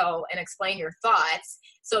say so and explain your thoughts,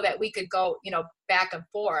 so that we could go, back and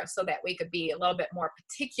forth, so that we could be a little bit more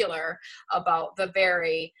particular about the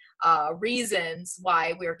very reasons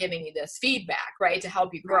why we're giving you this feedback, right, to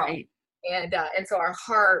help you grow. Right. And so our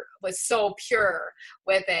heart was so pure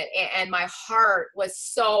with it. And my heart was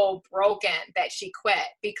so broken that she quit,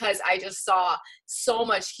 because I just saw so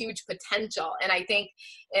much huge potential. And I think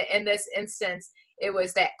in this instance, it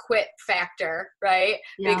was that quit factor, right?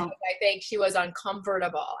 Yeah. Because I think she was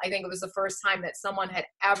uncomfortable. I think it was the first time that someone had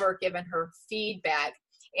ever given her feedback.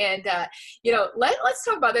 And, let's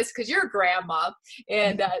talk about this, because you're a grandma.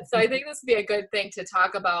 And so I think this would be a good thing to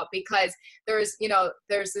talk about, because there's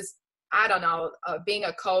this, I don't know, being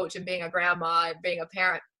a coach and being a grandma and being a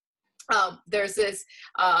parent, there's this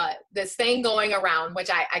thing going around,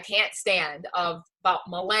 which I can't stand, about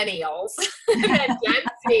millennials and Gen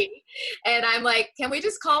Z. And I'm like, can we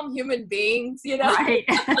just call them human beings, Right.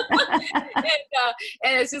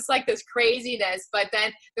 and it's just like this craziness. But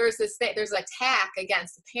then there's there's an attack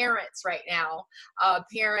against the parents right now.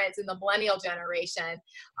 Parents in the millennial generation,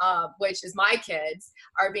 which is my kids,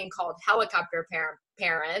 are being called helicopter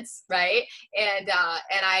parents, right? And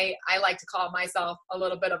I like to call myself a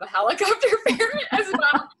little bit of a helicopter parent as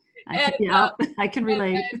well. I can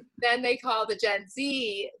relate. Then they call the Gen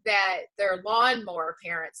Z that they're lawnmower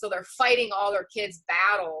parents. So they're fighting all their kids'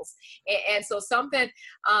 battles. And so something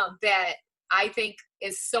that I think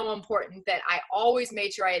is so important that I always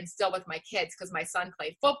made sure I instill with my kids, because my son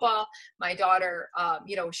played football. My daughter,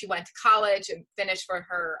 she went to college and finished for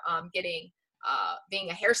her being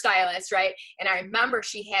a hairstylist, right? And I remember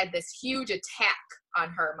she had this huge attack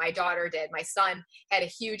on her. My daughter did. My son had a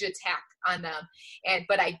huge attack on them.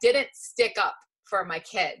 But I didn't stick up for my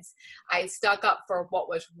kids. I stuck up for what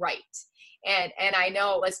was right. And I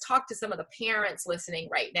know, let's talk to some of the parents listening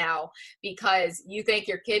right now, because you think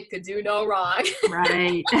your kid could do no wrong.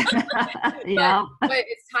 Right. Yeah. But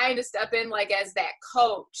it's time to step in, like, as that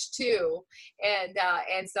coach too.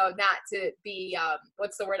 And so not to be,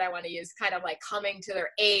 what's the word I want to use? Kind of like coming to their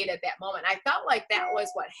aid at that moment. I felt like that was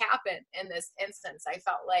what happened in this instance. I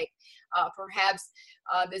felt like perhaps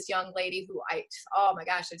this young lady who oh my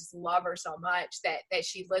gosh, I just love her so much, that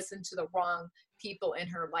she listened to the wrong people in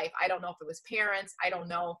her life. I don't know if it was parents, I don't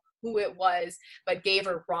know who it was, but gave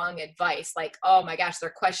her wrong advice. Like, oh my gosh, they're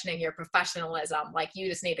questioning your professionalism. Like, you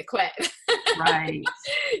just need to quit. Right.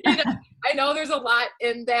 I know there's a lot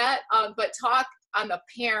in that, but talk on the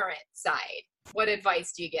parent side. What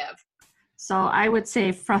advice do you give? So I would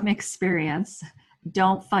say, from experience,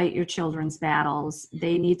 don't fight your children's battles.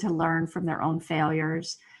 They need to learn from their own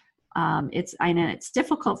failures. I know it's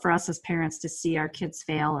difficult for us as parents to see our kids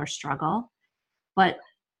fail or struggle. But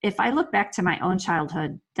if I look back to my own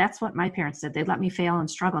childhood, that's what my parents did. They let me fail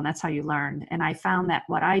and struggle, and that's how you learned. And I found that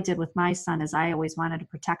what I did with my son is I always wanted to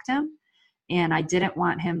protect him, and I didn't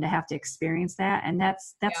want him to have to experience that. And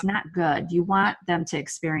that's not good. You want them to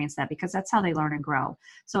experience that, because that's how they learn and grow.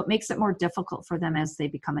 So it makes it more difficult for them as they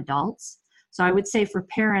become adults. So I would say, for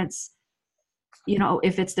parents,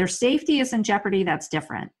 if it's their safety is in jeopardy, that's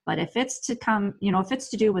different. But if it's if it's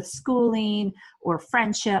to do with schooling or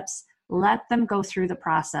friendships, let them go through the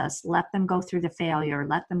process, let them go through the failure,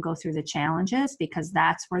 let them go through the challenges, because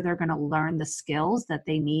that's where they're going to learn the skills that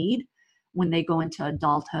they need when they go into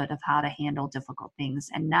adulthood, of how to handle difficult things,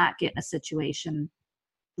 and not get in a situation,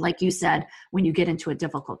 like you said, when you get into a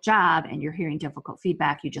difficult job and you're hearing difficult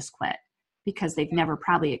feedback, you just quit, because they've never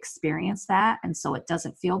probably experienced that. And so it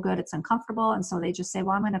doesn't feel good. It's uncomfortable. And so they just say,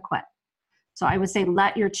 well, I'm going to quit. So I would say,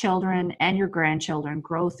 let your children and your grandchildren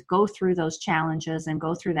go through those challenges and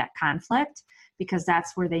go through that conflict, because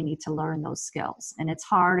that's where they need to learn those skills. And it's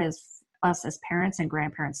hard as us as parents and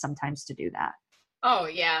grandparents sometimes to do that. Oh,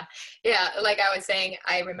 yeah. Yeah. Like I was saying,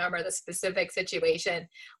 I remember the specific situation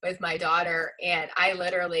with my daughter, and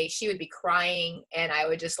she would be crying, and I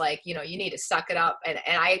would just like, you need to suck it up. And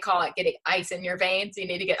I call it getting ice in your veins. You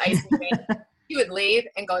need to get ice in your veins. She would leave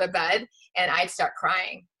and go to bed, and I'd start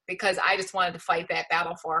crying, because I just wanted to fight that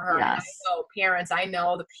battle for her. And I Yes. know parents, I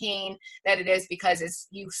know the pain that it is, because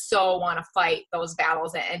you so want to fight those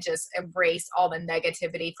battles and just embrace all the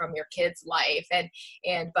negativity from your kid's life.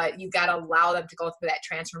 But you got to allow them to go through that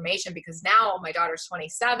transformation, because now my daughter's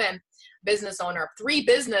 27, business owner of 3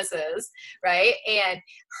 businesses, right? And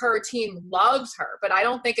her team loves her, but I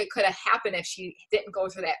don't think it could have happened if she didn't go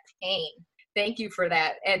through that pain. Thank you for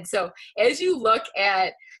that. And so as you look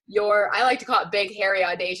at I like to call it big, hairy,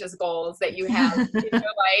 audacious goals that you have in your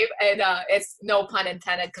life, and it's no pun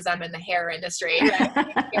intended, because I'm in the hair industry, right?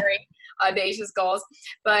 Big, hairy, audacious goals.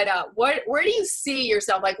 But where do you see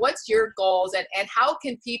yourself? Like, what's your goals, and how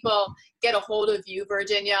can people get a hold of you,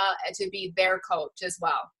 Virginia, to be their coach as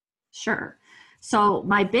well? Sure. So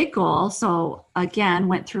my big goal, so again,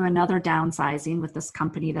 went through another downsizing with this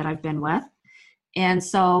company that I've been with. And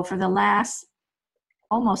so for the last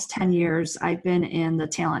almost 10 years, I've been in the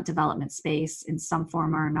talent development space in some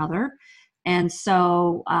form or another. And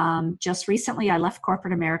so just recently, I left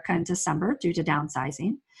corporate America in December due to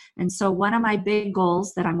downsizing. And so one of my big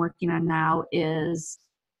goals that I'm working on now is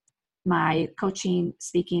my coaching,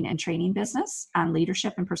 speaking, and training business on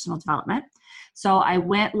leadership and personal development. So I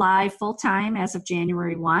went live full time as of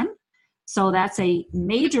January 1. So that's a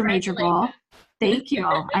major, major goal. Thank you.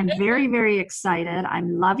 I'm very, very excited.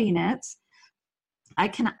 I'm loving it. I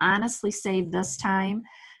can honestly say this time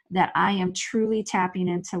that I am truly tapping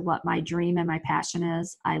into what my dream and my passion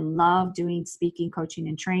is. I love doing speaking, coaching,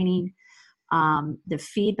 and training. The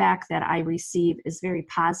feedback that I receive is very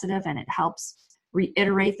positive, and it helps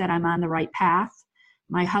reiterate that I'm on the right path.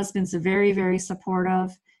 My husband's very, very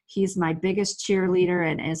supportive. He's my biggest cheerleader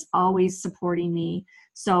and is always supporting me.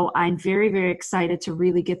 So I'm very, very excited to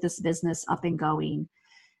really get this business up and going.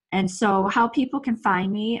 And so how people can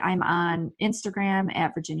find me, I'm on Instagram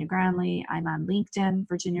at Virginia Gronley. I'm on LinkedIn,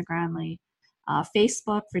 Virginia Gronley,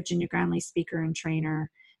 Facebook, Virginia Gronley Speaker and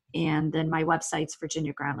Trainer, and then my website's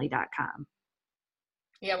virginiagronley.com.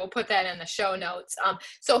 Yeah, we'll put that in the show notes.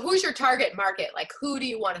 So who's your target market? Like, who do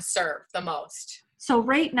you want to serve the most? So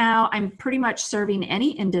right now, I'm pretty much serving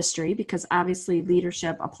any industry, because obviously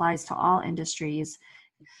leadership applies to all industries,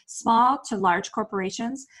 small to large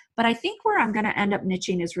corporations. But I think where I'm going to end up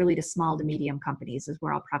niching is really to small to medium companies is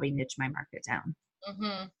where I'll probably niche my market down.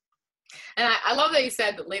 Mm-hmm. And I love that you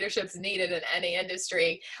said that leadership's needed in any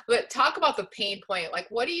industry, but talk about the pain point. Like,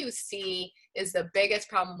 what do you see is the biggest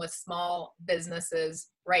problem with small businesses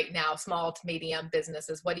right now, small to medium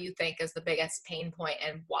businesses? What do you think is the biggest pain point,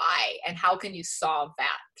 and why? And how can you solve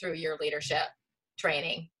that through your leadership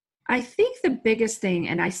training? I think the biggest thing,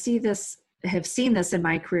 and I have seen this in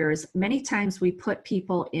my career, is many times we put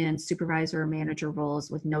people in supervisor or manager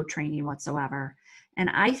roles with no training whatsoever. And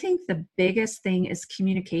I think the biggest thing is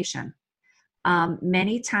communication.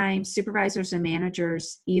 Many times supervisors and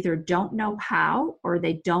managers either don't know how, or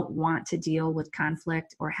they don't want to deal with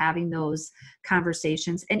conflict or having those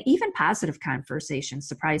conversations, and even positive conversations,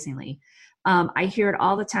 surprisingly. I hear it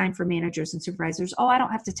all the time from managers and supervisors. Oh, I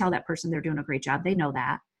don't have to tell that person they're doing a great job. They know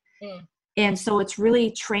that. Mm. And so it's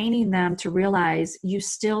really training them to realize you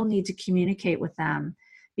still need to communicate with them,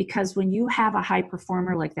 because when you have a high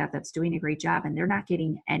performer like that that's doing a great job and they're not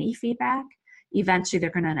getting any feedback, eventually they're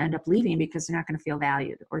going to end up leaving because they're not going to feel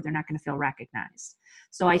valued or they're not going to feel recognized.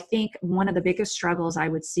 So I think one of the biggest struggles I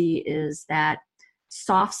would see is that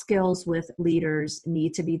soft skills with leaders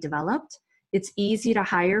need to be developed. It's easy to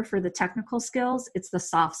hire for the technical skills. It's the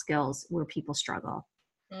soft skills where people struggle.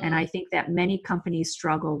 And I think that many companies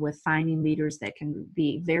struggle with finding leaders that can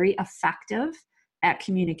be very effective at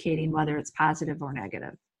communicating, whether it's positive or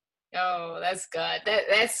negative. Oh, that's good.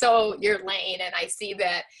 That's so your lane. And I see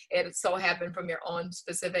that it so happened from your own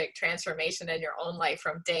specific transformation in your own life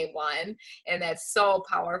from day one. And that's so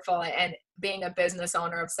powerful. And being a business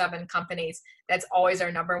owner of 7 companies, that's always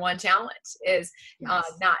our number one challenge is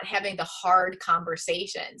not having the hard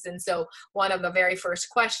conversations. And so one of the very first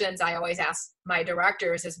questions I always ask my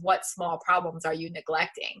directors is, what small problems are you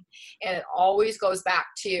neglecting? And it always goes back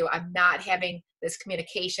to, I'm not having this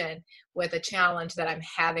communication with a challenge that I'm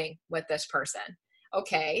having with this person.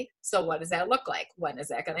 Okay, so what does that look like? When is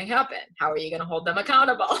that going to happen? How are you going to hold them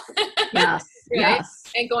accountable? Yes, right? Yes.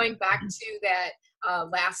 And going back to that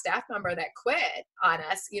last staff member that quit on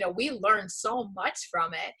us, we learned so much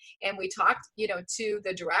from it. And we talked, to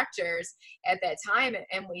the directors at that time,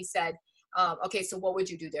 and we said, okay, so what would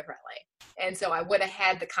you do differently? And so I would have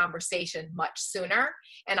had the conversation much sooner,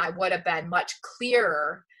 and I would have been much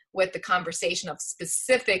clearer with the conversation of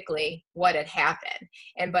specifically what had happened.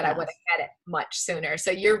 But I would have had it much sooner.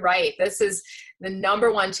 So you're right. This is the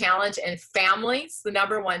number one challenge in families, the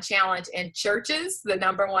number one challenge in churches, the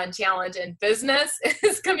number one challenge in business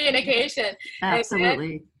is communication.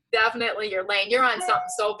 Absolutely. Definitely your lane. You're on something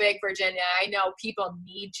so big, Virginia. I know people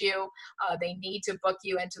need you. They need to book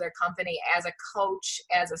you into their company as a coach,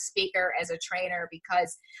 as a speaker, as a trainer,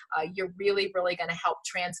 because you're really, really going to help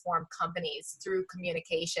transform companies through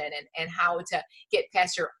communication and how to get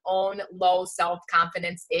past your own low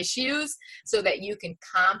self-confidence issues so that you can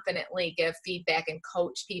confidently give feedback and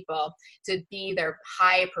coach people to be their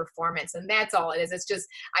high performance. And that's all it is. It's just,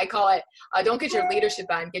 I call it, don't get your leadership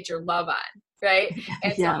on, get your love on. Right.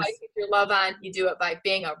 And so how you get your love on, you do it by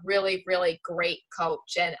being a really, really great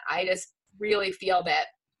coach. And I just really feel that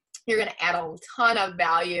you're going to add a ton of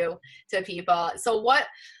value to people. So what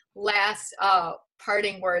last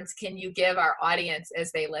parting words can you give our audience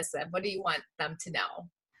as they listen? What do you want them to know?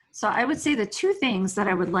 So I would say the two things that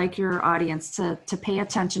I would like your audience to pay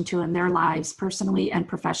attention to in their lives, personally and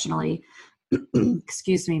professionally.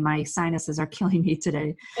 Excuse me, my sinuses are killing me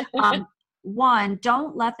today. One,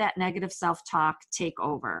 don't let that negative self-talk take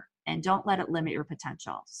over and don't let it limit your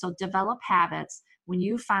potential. So develop habits. When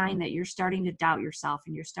you find that you're starting to doubt yourself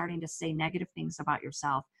and you're starting to say negative things about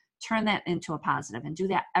yourself, turn that into a positive and do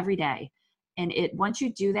that every day. And once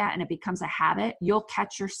you do that and it becomes a habit, you'll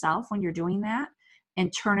catch yourself when you're doing that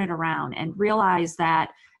and turn it around and realize that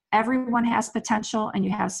everyone has potential and you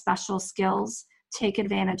have special skills. Take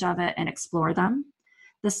advantage of it and explore them.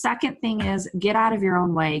 The second thing is get out of your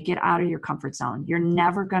own way, get out of your comfort zone. You're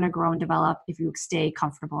never going to grow and develop if you stay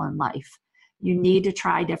comfortable in life. You need to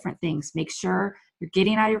try different things. Make sure you're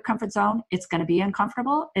getting out of your comfort zone. It's going to be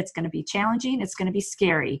uncomfortable. It's going to be challenging. It's going to be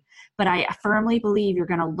scary. But I firmly believe you're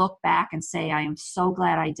going to look back and say, I am so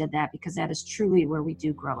glad I did that, because that is truly where we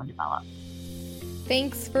do grow and develop.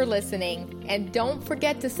 Thanks for listening. And don't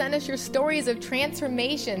forget to send us your stories of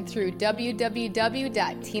transformation through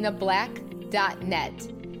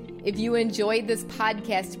www.tinablack.net. If you enjoyed this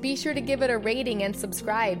podcast, be sure to give it a rating and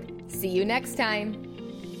subscribe. See you next time.